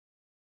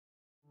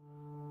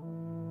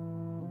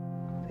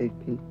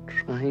They've been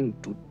trying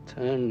to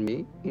turn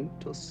me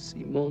into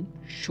Simon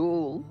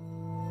Schul.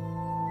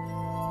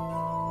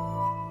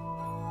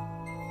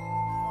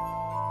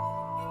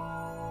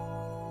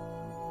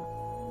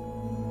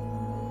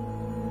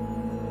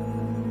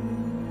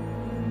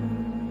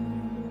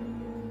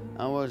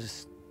 I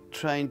was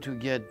trying to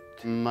get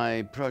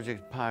my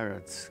Project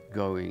Pirates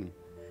going.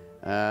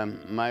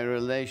 My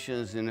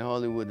relations in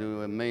Hollywood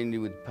were mainly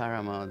with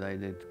Paramount. I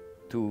did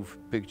 2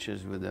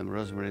 pictures with them,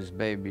 Rosemary's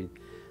Baby,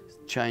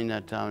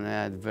 Chinatown.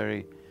 I had a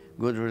very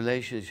good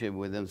relationship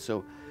with them.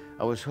 So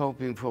I was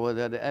hoping for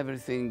that.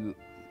 Everything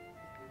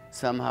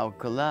somehow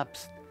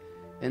collapsed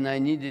and I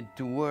needed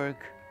to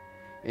work.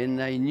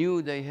 And I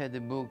knew they had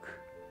a book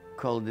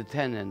called The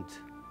Tenant.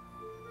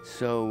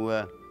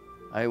 So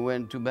I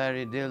went to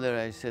Barry Diller.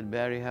 I said,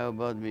 Barry, how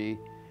about me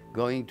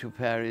going to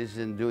Paris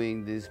and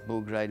doing this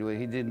book right away?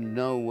 He didn't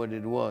know what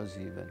it was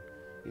even.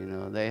 You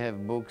know, they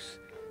have books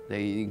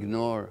they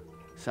ignore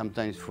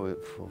sometimes for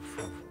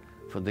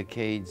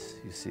decades,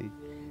 you see.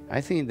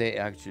 I think they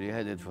actually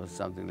had it for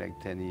something like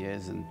 10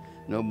 years and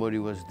nobody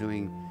was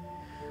doing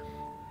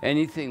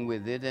anything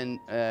with it. And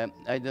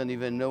I don't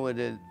even know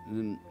whether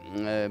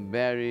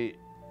Barry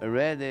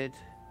read it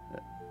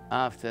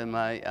after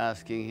my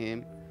asking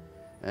him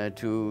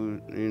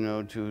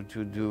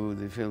to do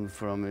the film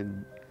from it.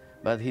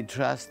 But he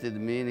trusted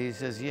me and he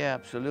says, yeah,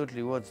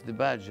 absolutely, what's the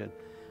budget?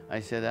 I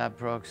said,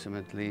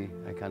 approximately,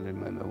 I can't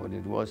remember what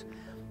it was,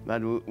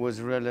 but it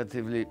was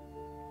relatively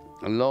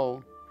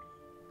low.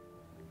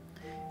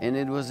 And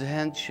it was a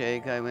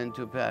handshake. I went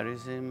to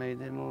Paris and made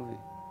a movie.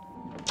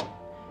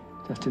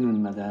 Good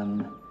afternoon,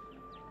 madame.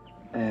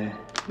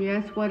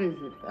 Yes, what is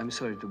it? I'm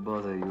sorry to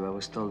bother you. I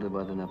was told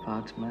about an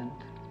apartment.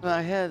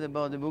 I heard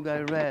about the book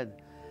I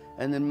read,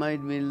 and it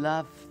made me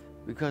laugh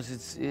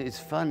because it's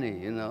funny,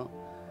 you know.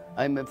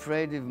 I'm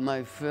afraid if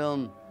my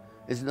film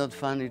is not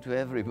funny to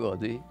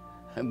everybody,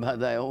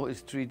 but I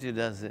always treat it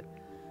as a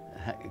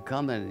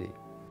comedy.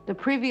 The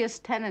previous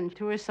tenant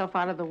threw herself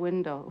out of the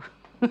window.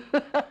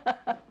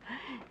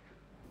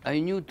 I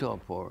knew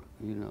Topor,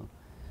 you know.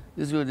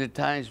 These were the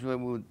times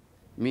when we would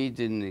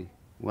meet in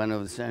one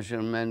of the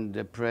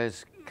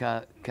Saint-Germain-des-Prés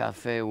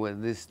cafe where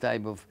this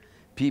type of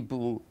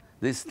people,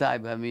 this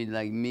type, I mean,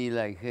 like me,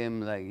 like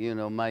him, like, you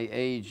know, my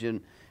age, and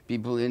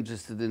people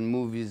interested in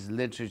movies,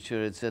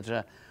 literature,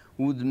 etc.,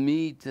 would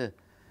meet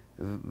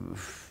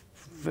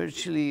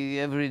virtually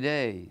every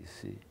day, you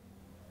see,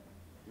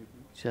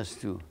 just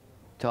to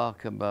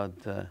talk about,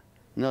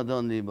 not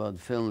only about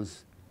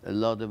films, a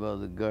lot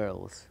about the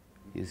girls,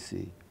 you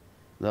see,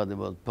 a lot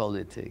about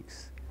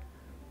politics.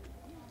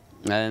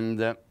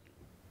 And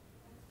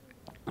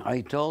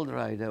I told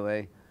right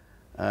away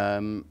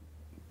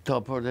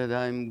Topor that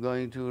I'm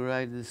going to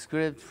write the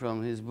script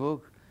from his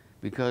book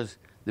because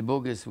the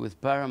book is with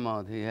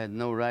Paramount. He had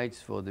no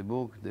rights for the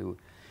book.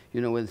 You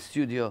know, when the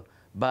studio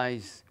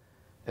buys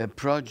a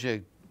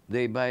project,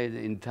 they buy it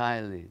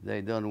entirely.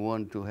 They don't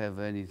want to have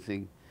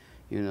anything,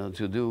 you know,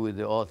 to do with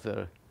the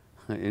author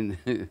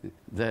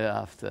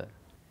thereafter.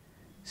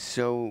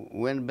 So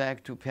went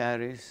back to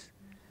Paris.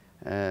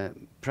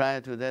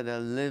 Prior to that, I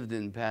lived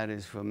in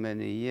Paris for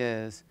many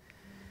years.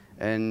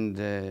 And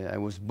I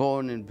was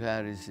born in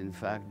Paris, in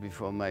fact,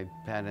 before my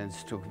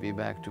parents took me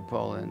back to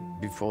Poland,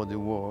 before the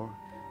war.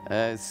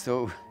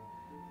 So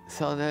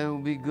thought that it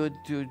would be good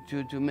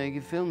to make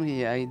a film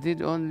here. I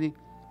did only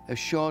a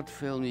short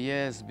film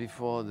years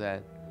before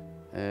that.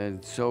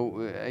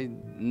 So I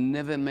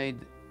never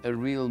made a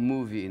real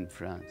movie in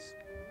France.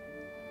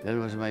 That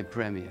was my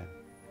premiere.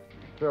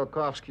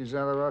 Pilkovsky, is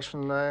that a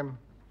Russian name?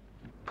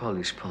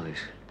 Polish.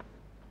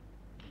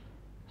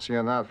 So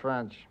you're not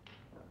French?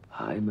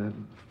 I'm a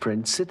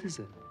French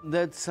citizen.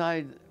 That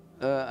side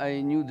I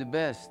knew the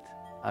best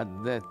at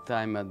that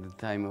time, at the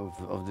time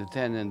of the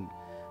Tenant,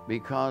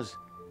 because,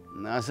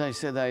 as I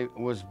said, I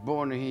was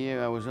born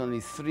here. I was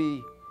only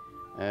 3,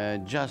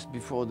 just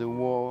before the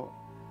war,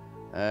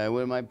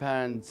 when my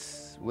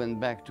parents went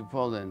back to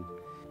Poland.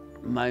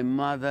 My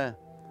mother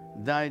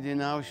died in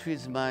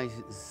Auschwitz. My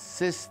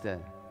sister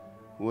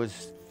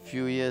was a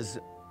few years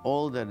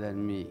older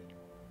than me.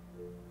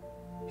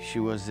 She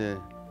was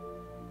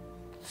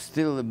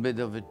still a bit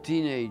of a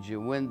teenager,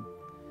 went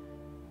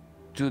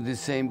to the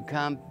same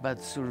camp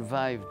but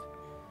survived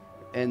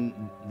and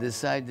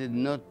decided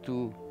not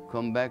to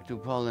come back to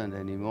Poland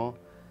anymore.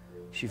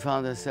 She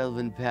found herself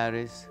in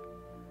Paris.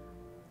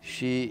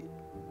 She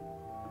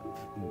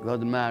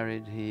got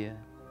married here,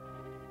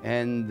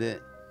 and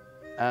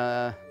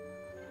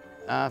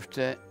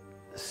after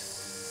a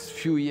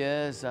few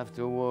years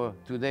after war,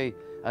 today,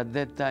 at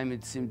that time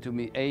it seemed to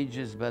me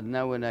ages, but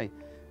now when I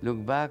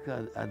look back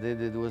at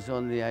it, it was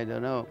only, I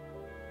don't know,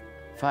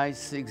 5,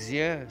 6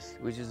 years,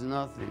 which is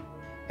nothing.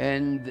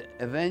 And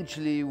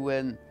eventually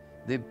when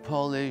the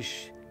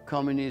Polish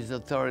communist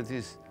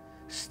authorities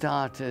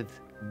started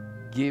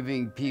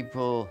giving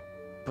people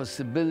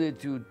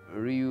possibility to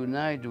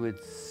reunite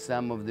with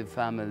some of the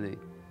family,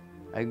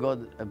 I got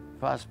a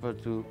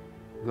passport to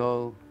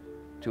go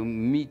to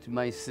meet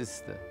my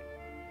sister.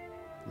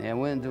 And I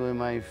went to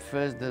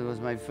that was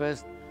my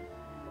first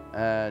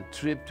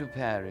trip to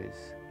Paris.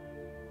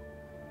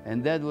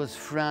 And that was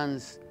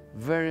France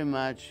very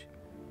much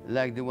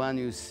like the one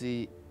you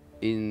see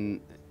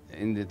in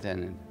the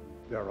Tenant.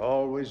 They're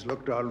always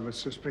looked on with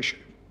suspicion,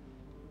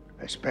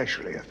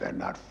 especially if they're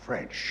not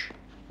French.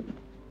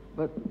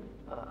 But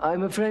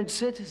I'm a French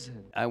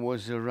citizen. I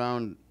was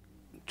around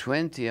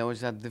 20, I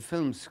was at the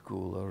film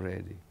school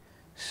already.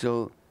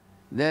 So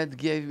that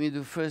gave me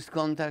the first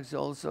contacts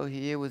also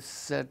here with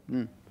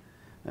certain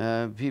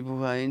people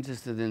who are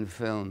interested in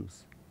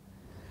films.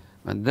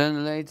 But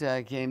then later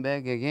I came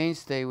back again,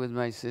 stayed with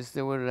my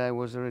sister, where I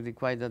was already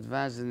quite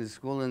advanced in the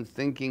school and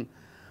thinking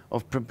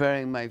of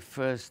preparing my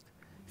first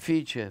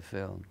feature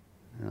film,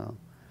 you know.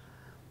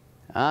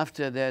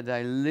 After that,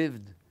 I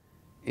lived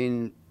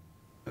in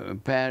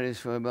Paris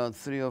for about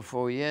 3 or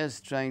 4 years,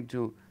 trying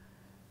to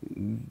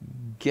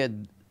get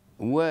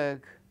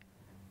work,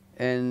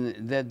 and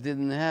that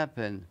didn't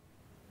happen.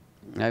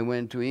 I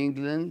went to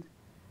England.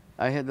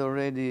 I had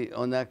already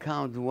on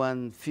account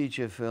one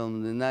feature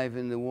film, The Knife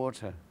in the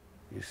Water,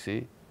 you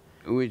see,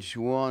 which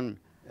won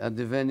at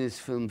the Venice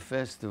Film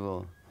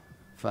Festival,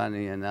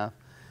 funny enough,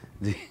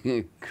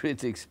 the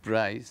Critics'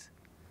 Prize,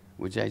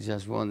 which I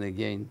just won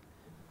again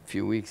a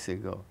few weeks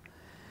ago.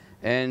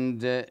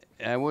 And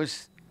I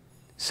was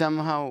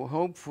somehow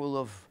hopeful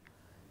of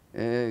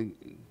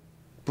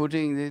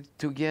putting it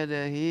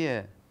together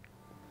here.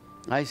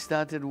 I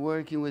started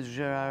working with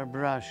Gerard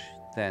Brush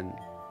then,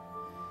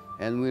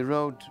 and we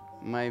wrote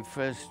my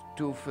first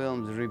 2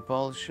 films,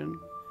 Repulsion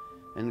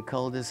and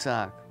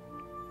Cul-de-sac.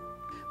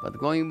 But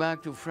going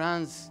back to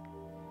France,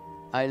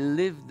 I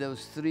lived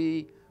those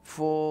 3,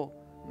 4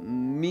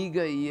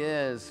 meager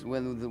years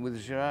when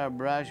with Gerard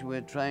Brush we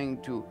were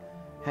trying to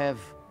have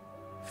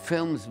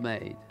films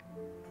made,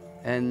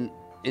 and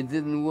it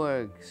didn't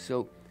work.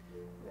 So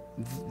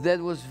that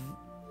was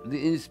the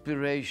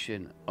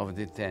inspiration of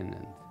The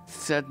Tenant.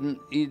 Certain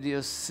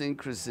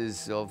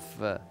idiosyncrasies of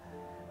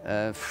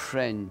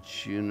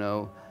French, you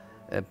know,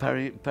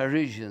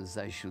 Parisians,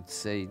 I should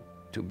say,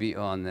 to be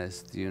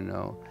honest, you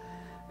know.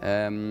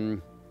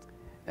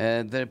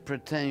 Their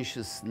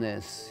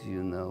pretentiousness,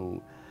 you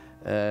know,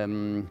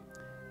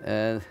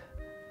 their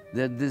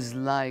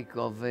dislike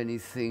of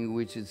anything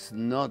which is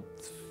not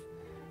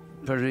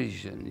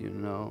Parisian, you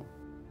know.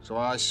 So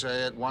I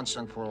say it once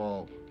and for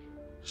all.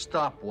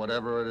 Stop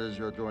whatever it is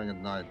you're doing at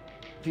night.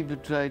 People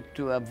try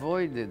to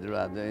avoid it,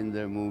 rather, in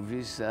their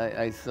movies.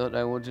 I thought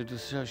I wanted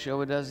to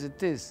show it as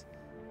it is.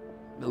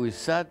 We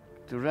sat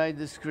to write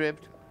the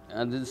script.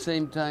 At the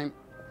same time,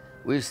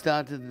 we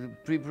started the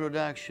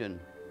pre-production,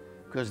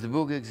 because the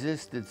book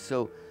existed,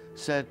 so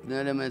certain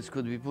elements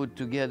could be put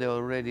together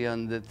already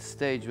on that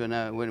stage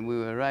when we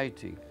were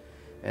writing.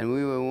 And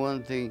we were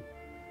wanting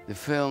the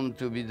film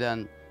to be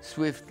done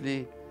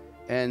swiftly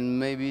and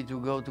maybe to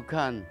go to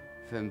Cannes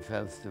Film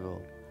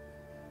Festival,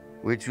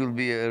 which will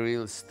be a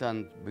real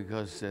stunt,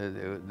 because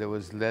there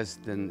was less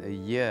than a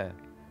year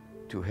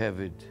to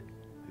have it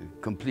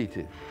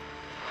completed.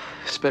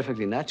 It's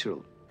perfectly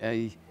natural.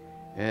 I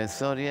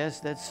thought, yes,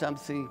 that's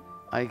something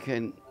I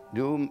can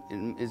do.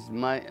 It's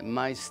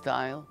my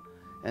style,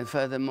 and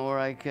furthermore,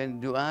 I can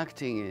do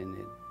acting in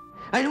it.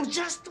 I know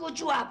just what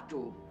you're up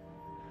to.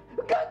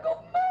 You can't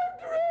go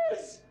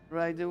murderers!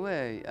 Right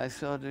away, I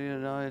thought, you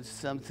know, it's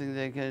something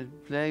they can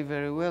play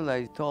very well.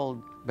 I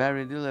told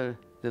Barry Diller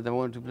that I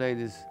want to play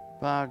this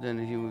part, and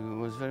he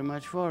was very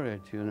much for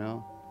it, you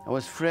know. I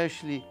was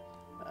freshly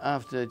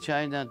after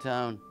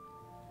Chinatown,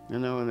 you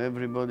know, and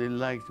everybody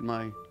liked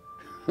my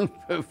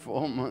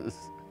performance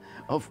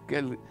of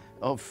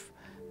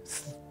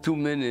 2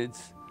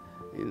 minutes,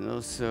 you know,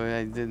 so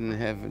I didn't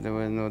have, there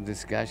were no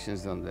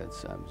discussions on that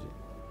subject.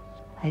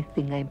 I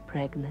think I'm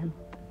pregnant.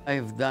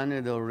 I've done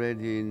it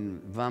already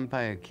in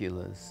Vampire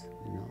Killers,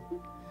 you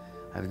know.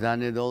 I've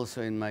done it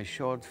also in my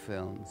short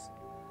films.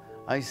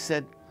 I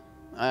said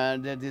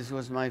that this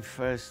was my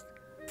first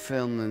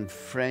film in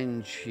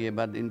French here,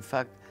 but in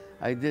fact,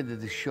 I did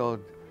a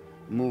short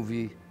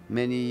movie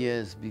many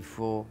years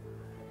before,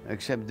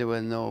 except there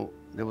was no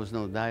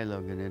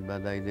dialogue in it,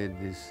 but I did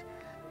this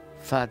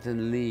Fat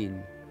and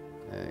Lean,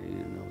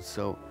 you know.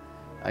 So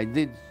I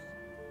did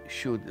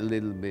shoot a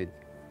little bit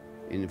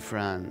in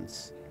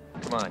France.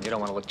 Come on, you don't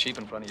want to look cheap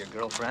in front of your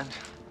girlfriend.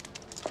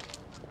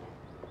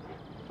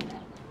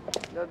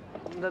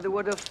 Another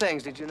word of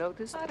thanks, did you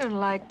notice? I don't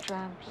like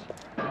tramps.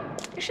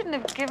 You shouldn't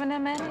have given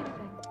him anything.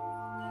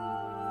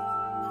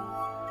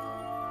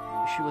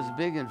 She was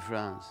big in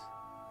France,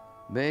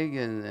 big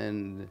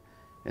and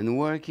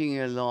working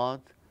a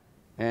lot,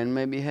 and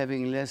maybe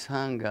having less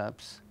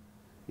hang-ups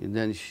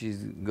than she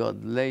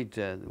got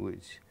later,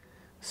 which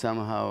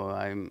somehow,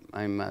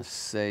 I must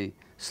say,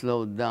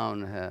 slowed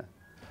down her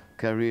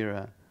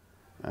career.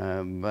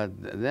 But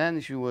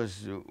then she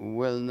was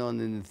well known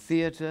in the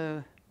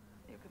theater.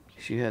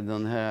 She had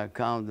on her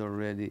account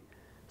already,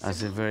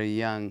 as a very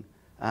young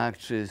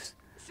actress,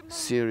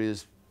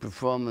 serious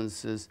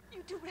performances.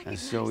 And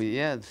so,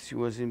 yeah, she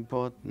was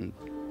important.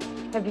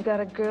 Have you got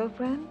a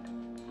girlfriend?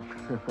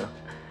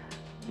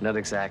 Not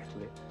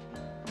exactly.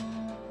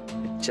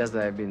 It's just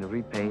that I've been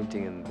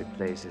repainting in the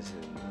places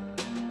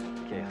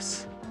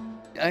Yes.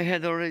 I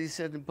had already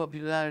certain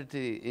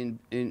popularity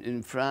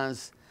in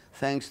France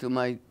thanks to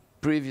my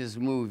previous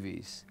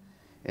movies.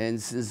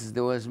 And since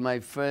there was my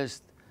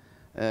first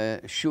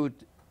shoot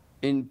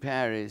in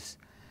Paris,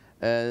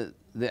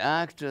 the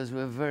actors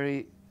were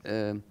very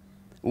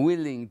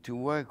willing to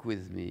work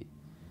with me.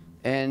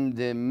 And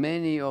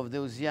many of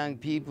those young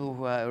people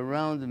who are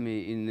around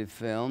me in the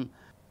film,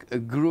 a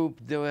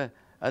group, they were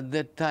at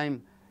that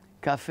time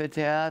café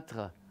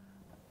théâtre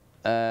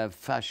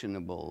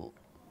fashionable.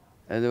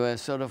 There were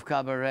sort of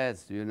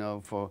cabarets, you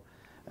know, for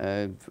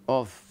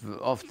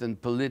often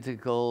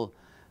political,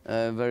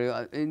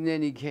 in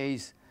any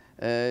case,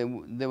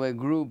 there were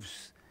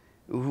groups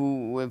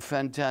who were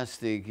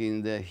fantastic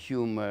in their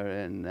humor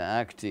and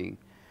acting.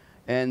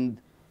 And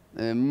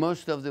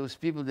most of those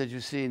people that you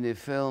see in the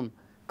film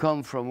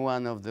come from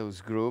one of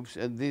those groups,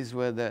 and these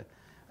were the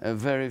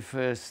very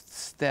first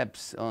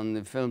steps on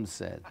the film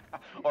set.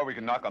 Or we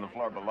can knock on the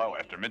floor below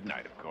after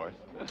midnight, of course.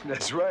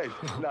 That's right.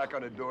 Knock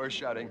on the door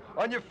shouting,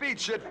 "On your feet,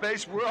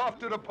 shitface, we're off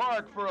to the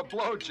park for a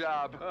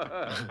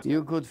blowjob."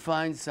 You could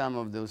find some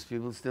of those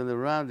people still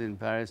around in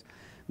Paris.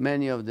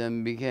 Many of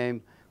them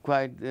became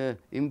quite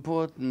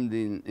important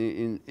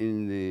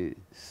in the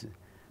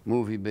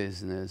movie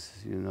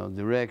business, you know,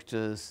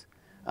 directors,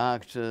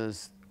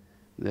 actors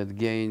that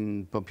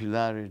gain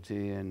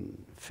popularity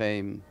and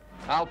fame.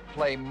 I'll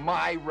play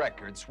my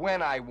records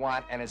when I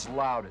want and as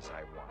loud as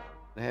I want.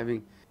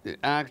 Having the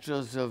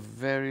actors of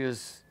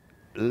various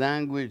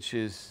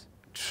languages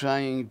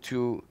trying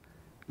to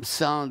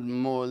sound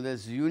more or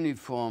less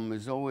uniform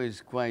is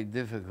always quite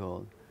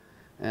difficult.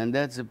 And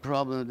that's a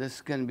problem.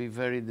 This can be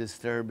very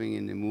disturbing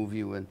in the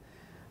movie when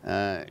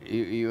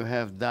you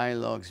have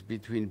dialogues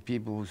between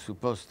people who are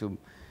supposed to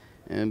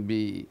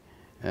be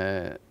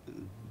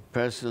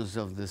persons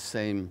of the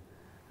same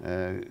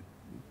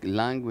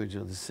language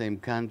or the same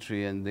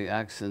country, and the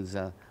accents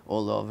are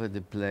all over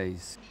the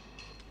place.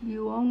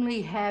 You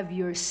only have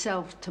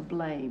yourself to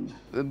blame.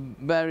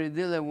 Barry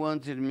Diller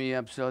wanted me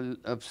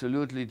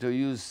absolutely to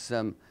use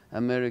some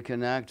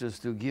American actors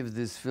to give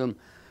this film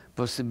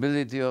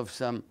possibility of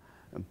some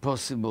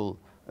possible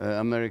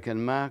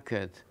American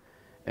market.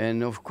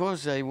 And of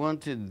course I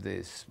wanted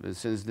this, but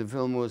since the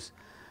film was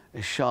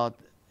shot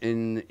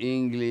in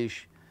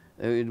English,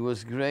 it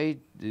was great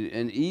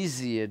and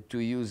easier to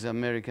use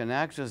American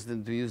actors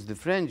than to use the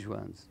French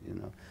ones, you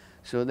know.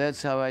 So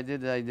that's how I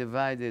did it. I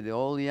divided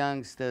all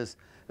youngsters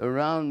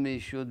around me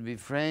should be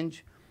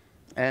French,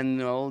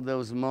 and all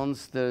those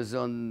monsters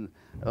on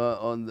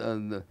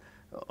the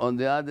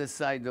other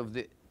side of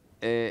the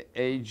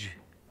age,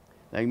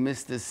 like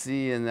Mr.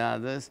 C and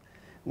others,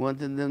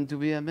 wanted them to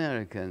be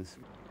Americans.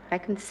 I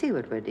can see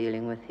what we're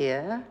dealing with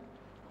here.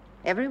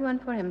 Everyone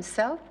for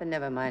himself and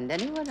never mind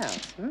anyone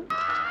else,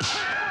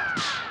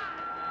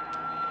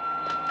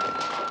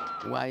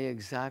 Why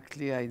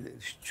exactly I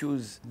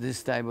choose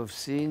this type of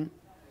scene?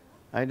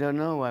 I don't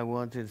know. I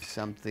wanted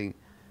something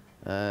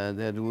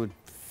that would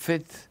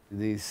fit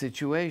the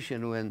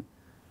situation when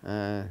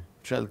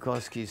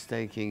Trelkovsky is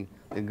taking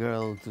a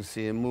girl to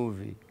see a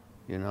movie,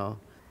 you know.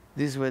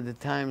 These were the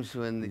times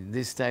when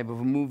this type of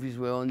movies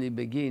were only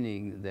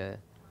beginning their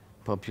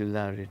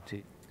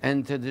popularity.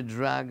 Enter the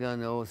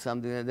Dragon or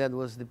something like that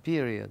was the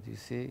period, you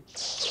see.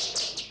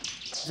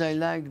 I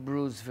liked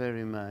Bruce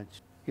very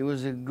much. He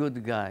was a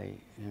good guy,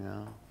 you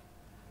know.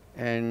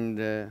 And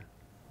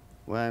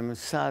well, I'm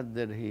sad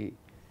that he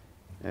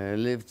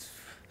lived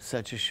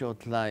such a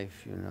short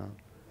life, you know.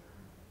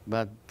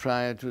 But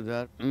prior to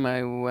that,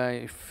 my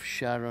wife,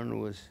 Sharon,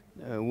 was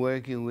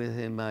working with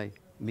him. I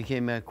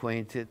became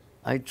acquainted.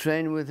 I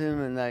trained with him,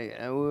 and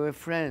we were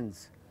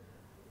friends.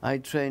 I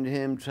trained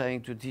him trying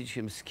to teach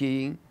him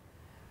skiing,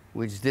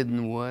 which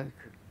didn't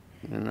work,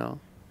 you know.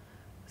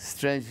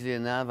 Strangely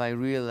enough, I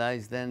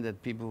realized then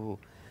that people who,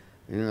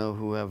 you know,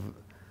 who have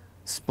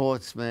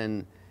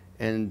sportsmen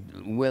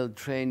and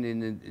well-trained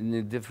in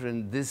a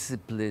different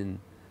discipline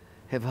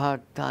have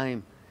hard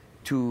time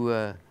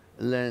to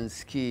learn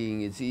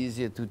skiing. It's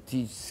easier to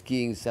teach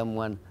skiing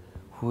someone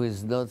who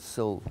is not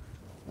so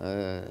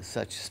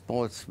such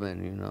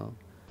sportsman, you know.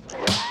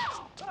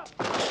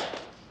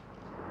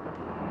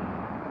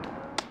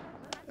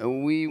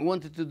 We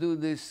wanted to do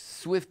this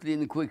swiftly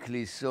and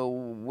quickly, so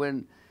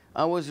when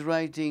I was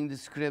writing the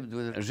script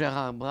with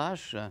Gérard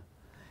Brache,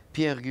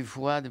 Pierre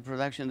Guffroy, the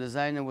production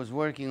designer, was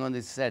working on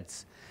the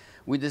sets.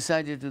 We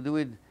decided to do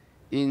it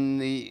in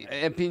the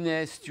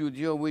Épinay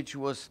studio, which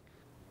was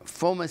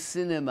former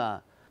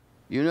cinema.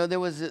 You know, there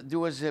was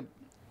a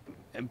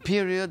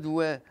period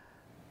where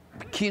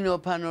Kino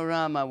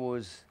Panorama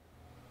was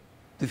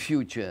the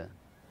future.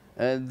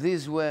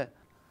 These were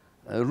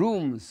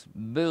rooms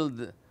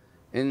built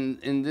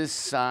in this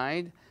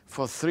side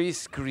for 3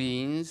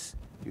 screens,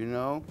 you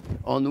know,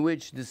 on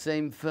which the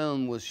same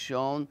film was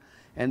shown,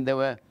 and there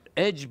were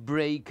edge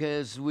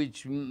breakers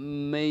which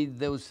made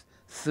those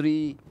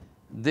 3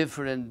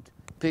 different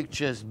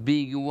pictures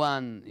big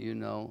one, you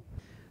know.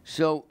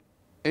 So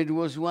it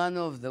was one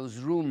of those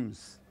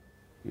rooms,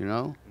 you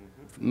know,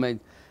 made,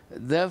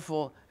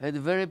 therefore had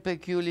a very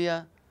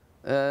peculiar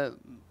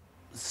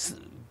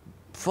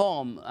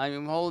form.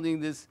 I'm holding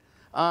this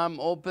arm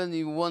open,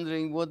 you're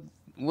wondering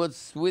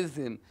what's with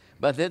him.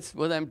 But that's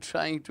what I'm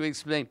trying to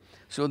explain.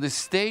 So the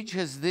stage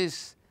has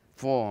this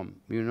form,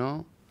 you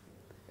know?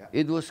 Yeah.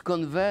 It was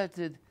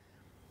converted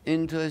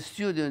into a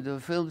studio, into a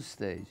film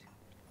stage.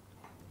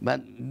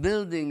 But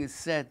building a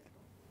set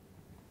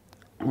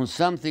on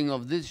something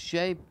of this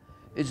shape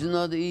is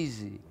not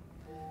easy.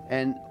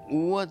 And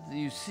what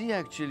you see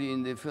actually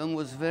in the film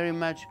was very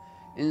much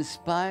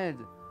inspired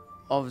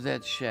of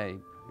that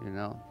shape, you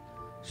know?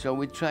 So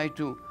we try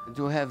to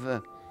have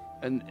a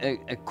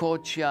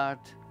courtyard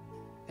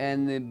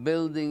and the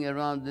building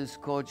around this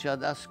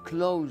courtyard as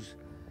close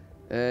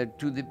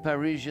to the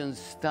Parisian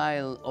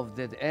style of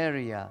that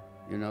area,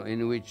 you know,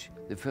 in which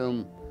the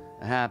film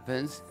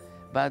happens.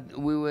 But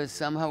we were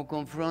somehow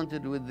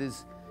confronted with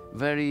this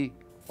very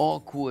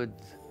awkward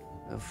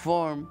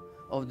form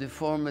of the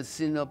former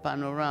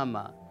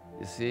Cine-Panorama,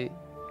 you see.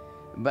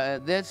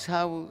 But that's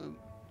how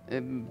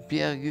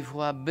Pierre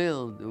Guffroy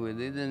built with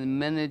it and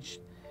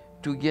managed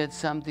to get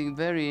something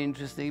very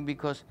interesting,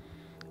 because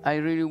I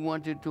really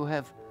wanted to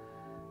have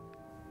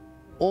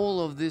all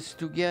of this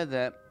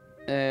together,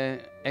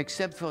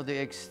 except for the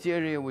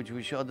exterior, which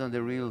we shot on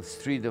the real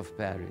street of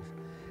Paris.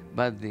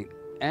 But the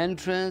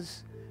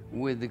entrance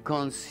with the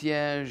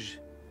concierge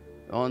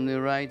on the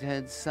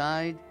right-hand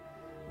side,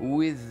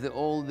 with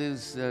all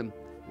this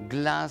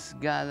glass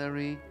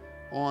gallery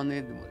on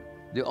it,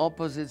 the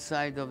opposite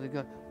side of the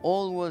gallery,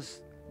 all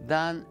was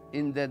done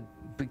in that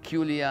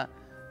peculiar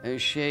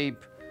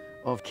shape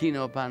of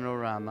Kino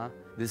Panorama,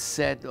 the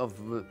set of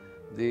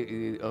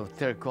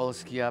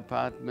Terkolsky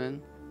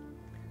apartment,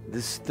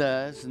 the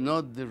stairs,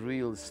 not the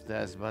real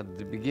stairs, but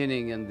the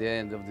beginning and the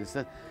end of the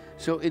stairs.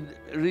 So it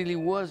really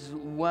was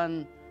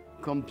one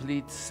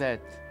complete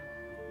set,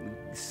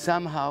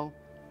 somehow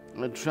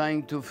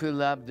trying to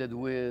fill up that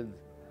weird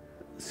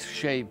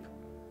shape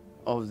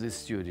of the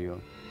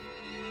studio.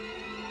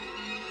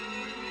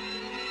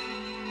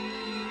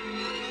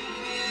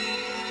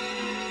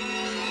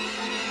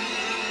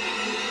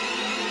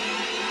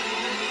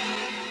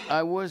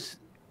 I was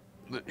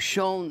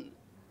shown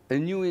a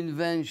new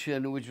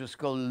invention which was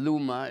called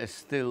Luma, it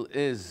still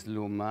is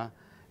Luma,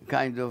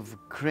 kind of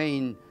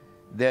crane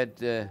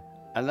that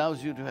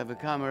allows you to have a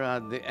camera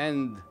at the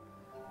end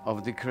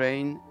of the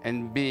crane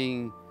and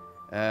being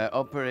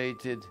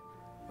operated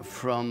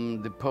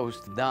from the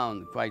post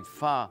down, quite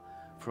far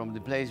from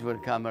the place where the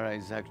camera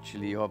is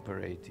actually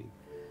operating.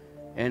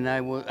 And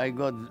I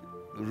got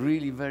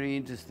really very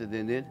interested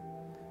in it.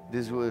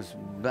 This was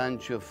a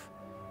bunch of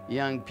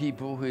young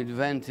people who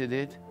invented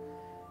it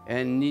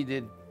and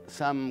needed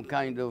some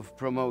kind of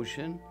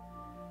promotion,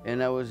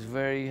 and I was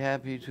very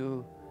happy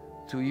to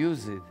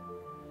use it.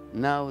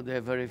 Now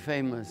they're very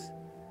famous.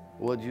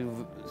 What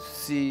you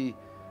see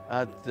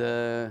at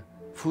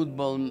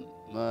football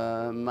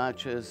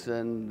matches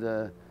and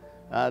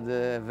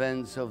other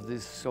events of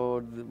this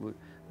sort,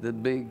 the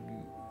big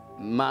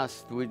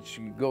mast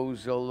which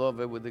goes all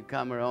over with the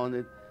camera on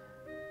it,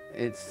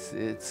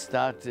 it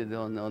started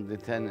on the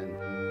Tenant.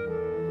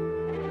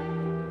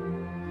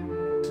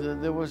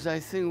 There was, I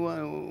think,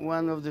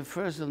 one of the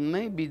first, or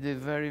maybe the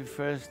very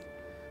first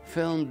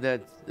film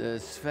that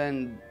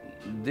Sven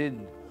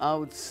did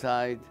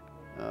outside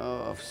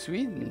of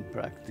Sweden,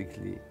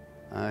 practically.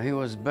 He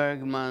was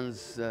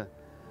Bergman's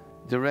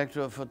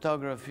director of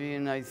photography,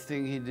 and I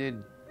think he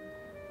did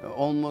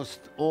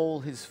almost all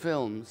his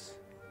films.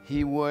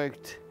 He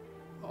worked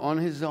on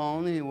his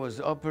own, he was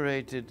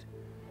operated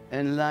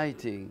and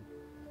lighting.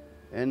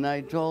 And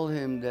I told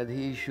him that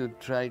he should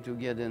try to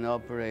get an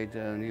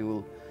operator and he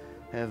will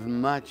have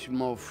much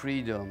more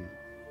freedom,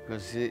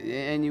 because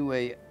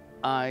anyway,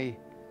 I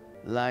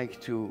like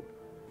to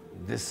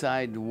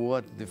decide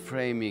what the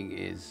framing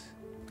is,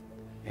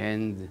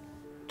 and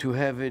to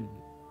have it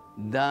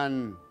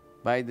done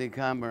by the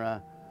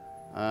camera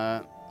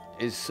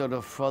is sort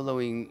of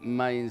following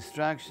my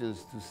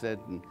instructions to a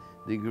certain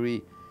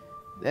degree.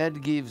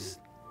 That gives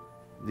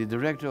the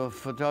director of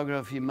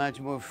photography much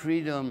more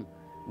freedom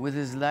with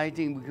his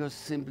lighting, because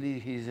simply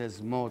he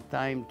has more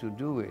time to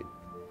do it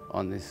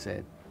on the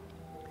set.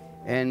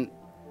 And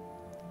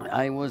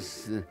I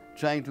was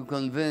trying to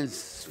convince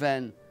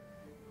Sven,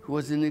 who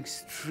was an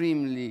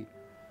extremely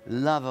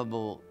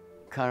lovable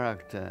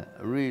character,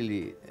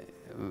 really.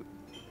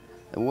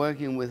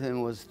 Working with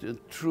him was a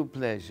true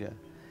pleasure.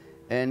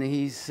 And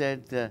he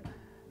said,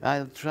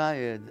 I'll try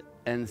it.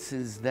 And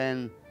since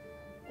then,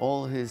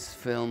 all his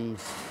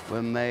films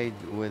were made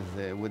with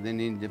an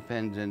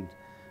independent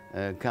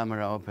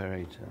camera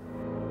operator.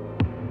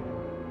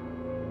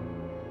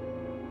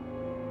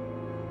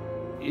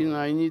 You know,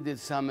 I needed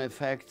some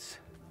effects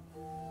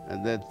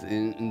that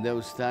in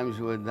those times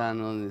were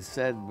done on the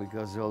set,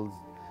 because all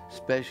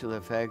special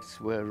effects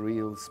were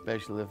real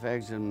special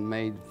effects and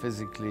made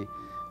physically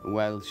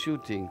while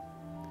shooting.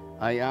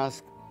 I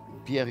asked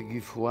Pierre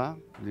Guffroy,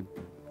 the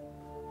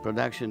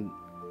production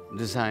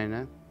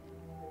designer,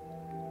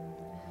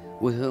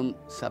 with whom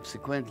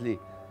subsequently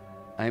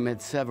I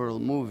made several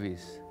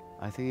movies.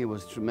 I think he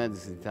was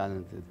tremendously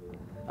talented.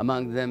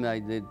 Among them, I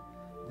did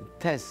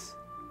Tess,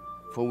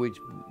 for which,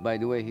 by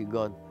the way, he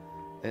got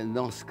an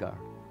Oscar.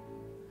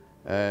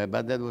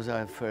 But that was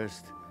our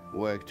first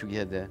work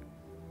together.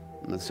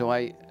 So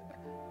I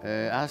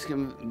asked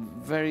him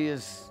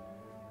various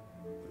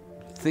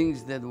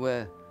things that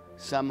were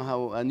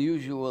somehow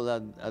unusual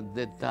at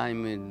that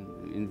time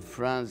in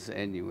France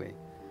anyway,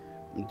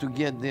 to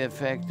get the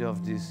effect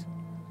of this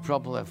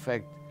proper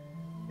effect,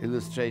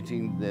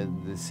 illustrating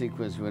the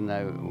sequence when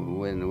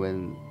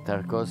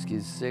Tarkovsky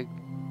is sick.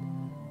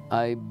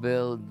 I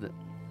built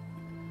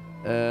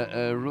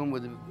a room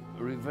with a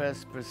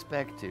reverse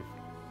perspective.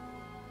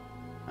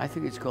 I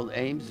think it's called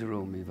Ames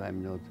room, if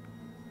I'm not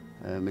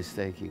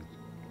mistaken,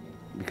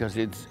 because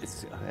it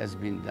has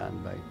been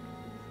done by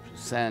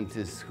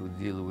scientists who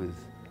deal with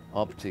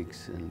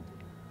optics, and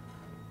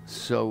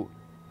so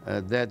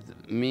that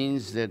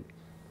means that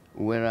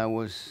where I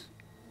was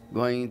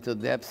going into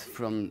depth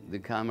from the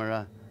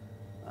camera,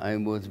 I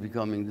was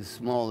becoming the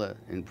smaller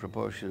in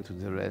proportion to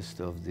the rest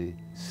of the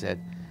set.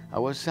 I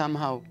was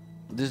somehow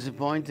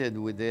disappointed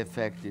with the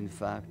effect, in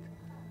fact,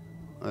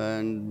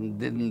 and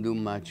didn't do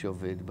much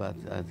of it, but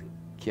I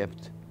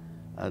kept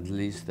at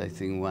least, I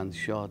think, one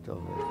shot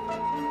of it.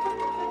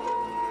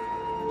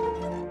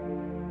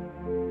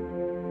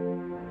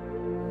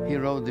 He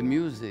wrote the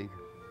music,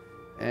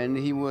 and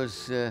he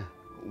was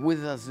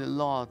with us a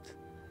lot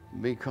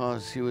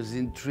because he was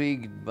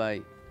intrigued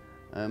by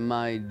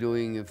my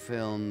doing a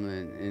film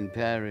in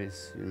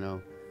Paris, you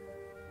know.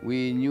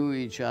 We knew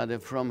each other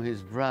from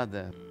his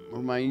brother,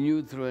 whom I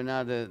knew through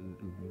another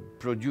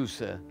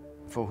producer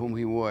for whom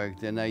he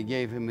worked, and I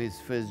gave him his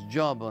first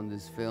job on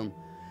this film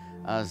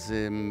as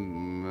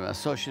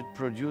associate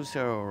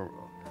producer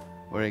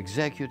or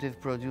executive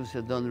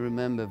producer, don't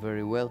remember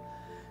very well,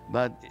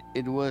 but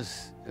it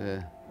was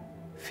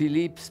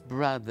Philippe's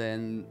brother,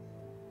 and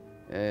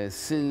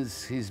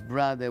since his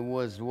brother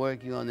was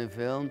working on a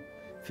film,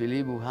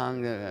 Philippe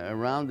hung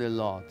around a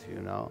lot,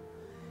 you know,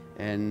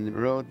 and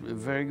wrote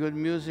very good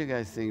music,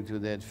 I think, to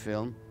that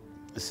film.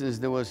 Since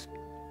there was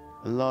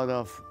a lot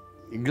of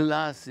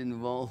glass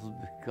involved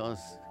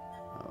because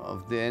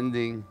of the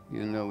ending,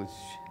 you know, it's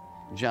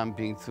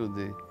jumping through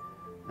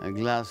the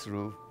glass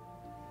roof,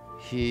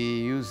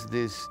 he used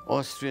this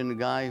Austrian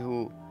guy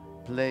who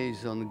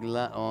plays on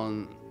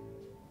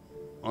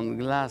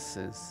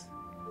glasses.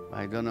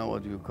 I don't know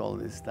what you call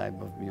this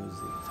type of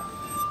music.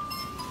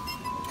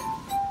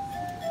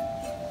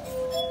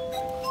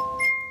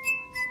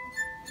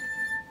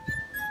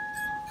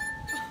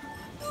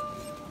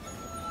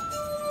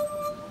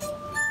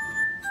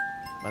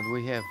 But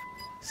we have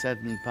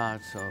certain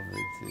parts of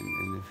it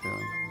in the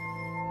film.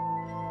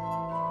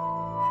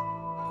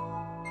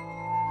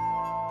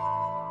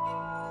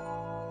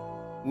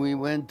 We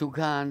went to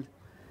Cannes,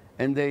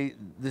 and they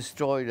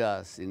destroyed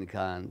us in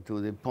Cannes to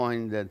the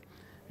point that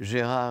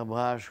Gérard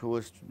Brache, who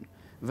was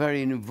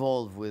very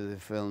involved with the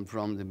film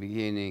from the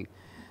beginning,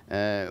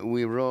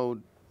 we wrote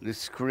the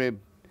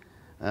script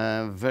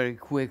very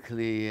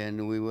quickly,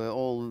 and we were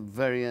all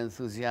very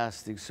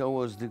enthusiastic. So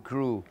was the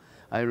crew.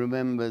 I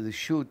remember the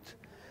shoot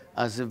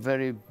as a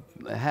very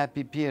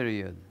happy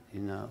period, you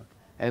know.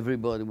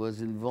 Everybody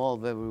was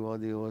involved,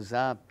 everybody was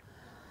up.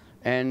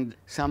 And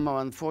somehow,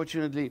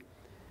 unfortunately,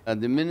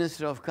 the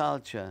Minister of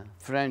Culture,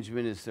 French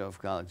Minister of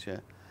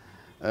Culture,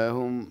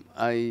 whom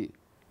I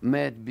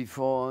met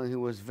before, he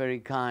was very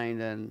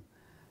kind, and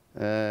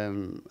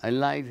I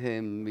liked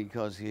him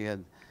because he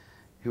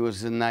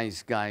was a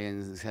nice guy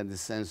and had a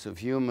sense of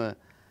humor.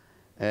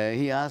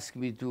 He asked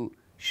me to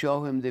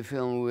show him the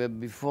film. We were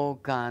before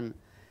Cannes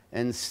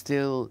and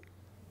still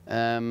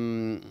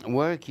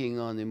working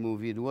on the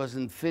movie. It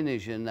wasn't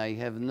finished, and I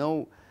have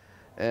no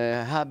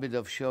habit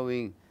of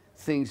showing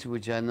things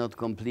which are not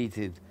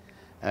completed.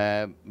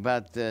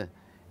 But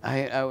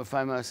I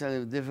find myself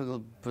in a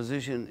difficult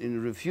position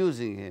in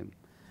refusing him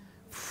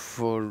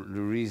for the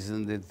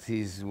reason that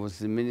he was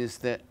the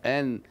minister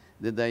and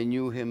that I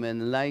knew him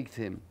and liked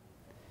him.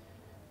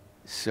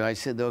 So I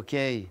said,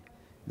 okay.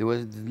 There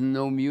was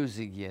no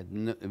music yet.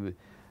 No,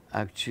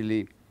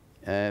 actually,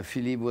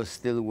 Philippe was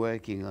still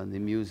working on the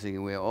music,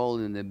 and we were all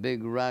in a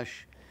big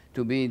rush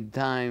to be in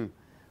time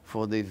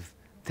for the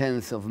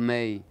 10th of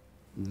May.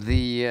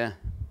 The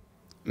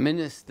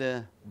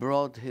minister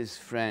brought his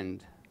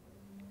friend.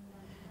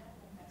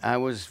 I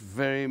was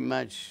very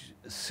much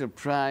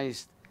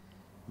surprised,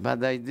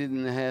 but I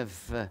didn't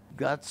have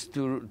guts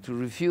to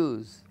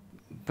refuse,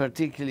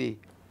 particularly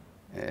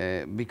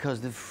because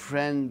the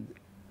friend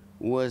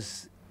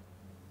was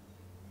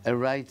a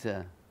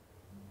writer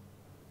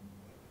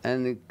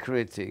and a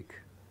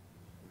critic.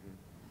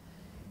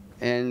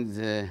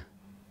 And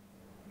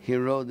he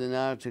wrote an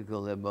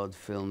article about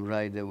film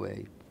right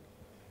away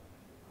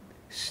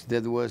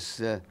that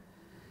was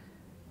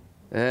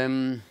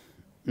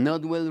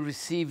not well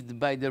received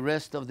by the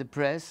rest of the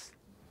press,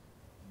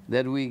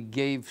 that we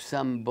gave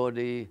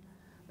somebody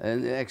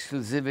an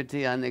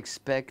exclusivity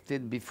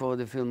unexpected before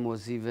the film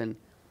was even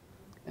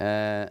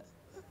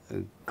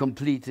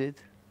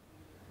completed.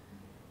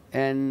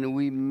 And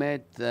we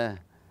met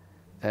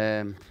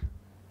a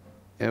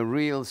a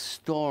real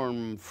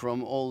storm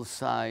from all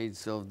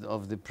sides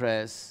of the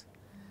press,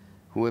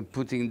 who were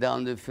putting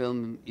down the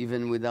film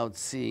even without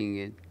seeing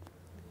it.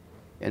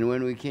 And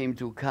when we came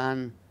to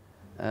Cannes,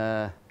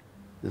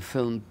 the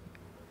film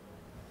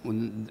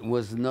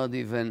was not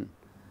even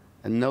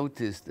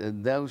noticed.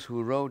 Those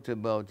who wrote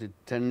about it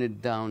turned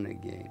it down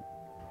again.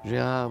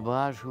 Gérard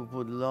Brache, who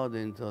put a lot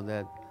into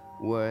that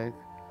work,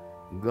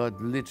 got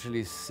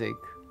literally sick.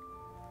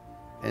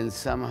 And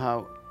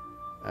somehow,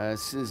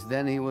 since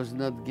then, he was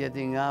not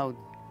getting out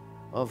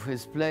of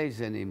his place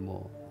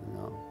anymore, you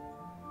know.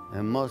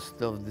 And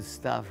most of the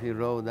stuff he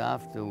wrote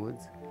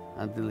afterwards,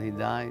 until he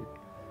died,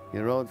 he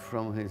wrote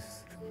from his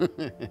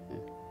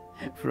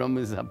from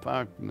his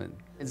apartment.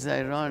 It's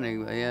ironic,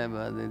 yeah,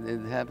 but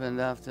it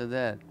happened after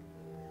that.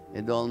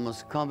 It's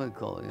almost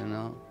comical, you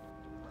know.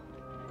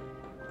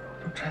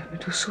 Don't drive me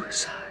to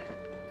suicide.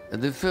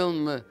 The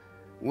film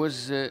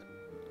was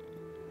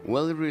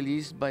well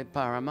released by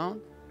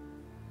Paramount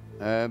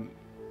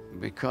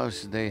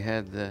because they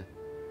had the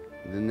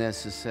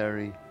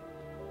necessary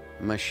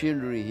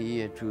machinery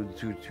here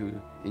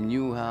to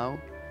knew how.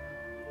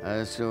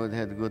 So it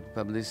had good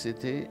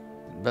publicity,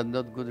 but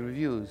not good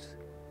reviews.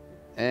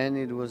 And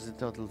it was a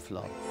total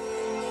flop.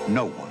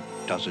 No one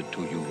does it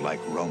to you like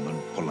Roman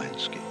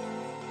Polanski.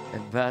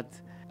 But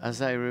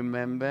as I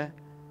remember,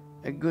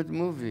 a good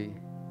movie.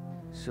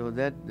 So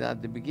that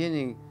at the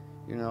beginning,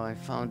 you know, I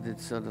found it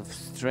sort of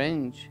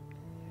strange,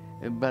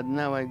 but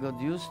now I got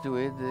used to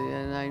it,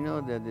 and I know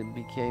that it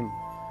became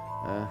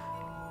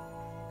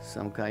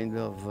some kind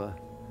of,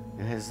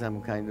 it has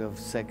some kind of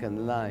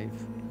second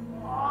life.